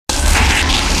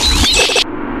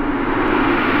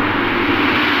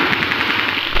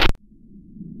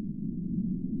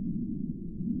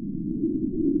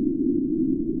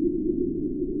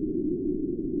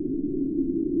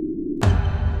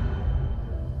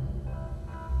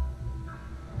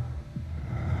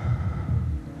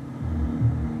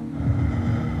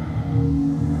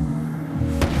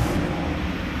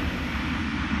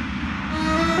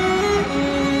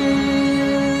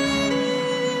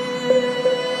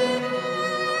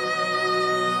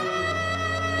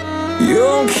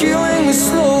You're killing me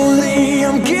slowly,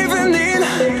 I'm giving in.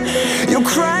 You're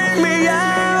crying me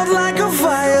out like a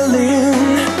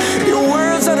violin. Your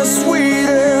words are the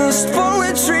sweetest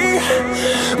poetry.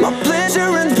 My pleasure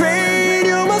and pain,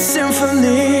 you're my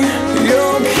symphony.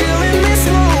 You're killing me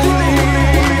slowly,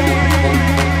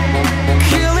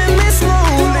 killing me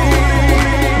slowly,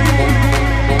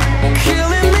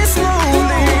 killing me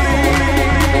slowly.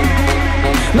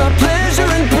 My pleasure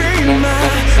and pain, my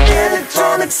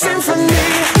electronic symphony.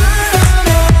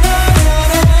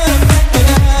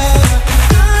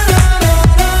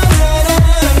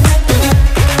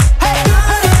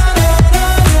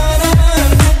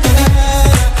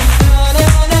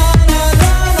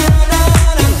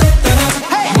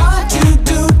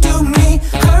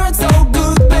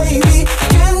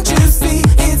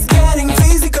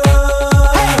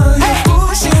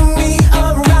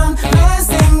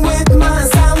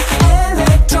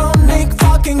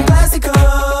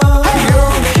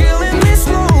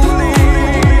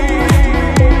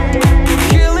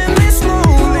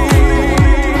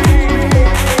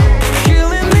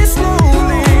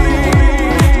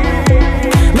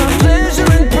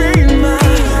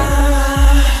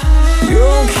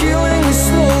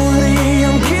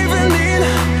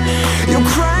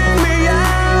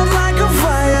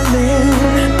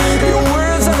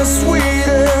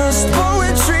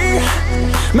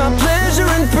 My pleasure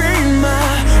and pain, my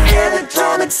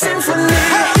electronic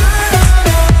symphony.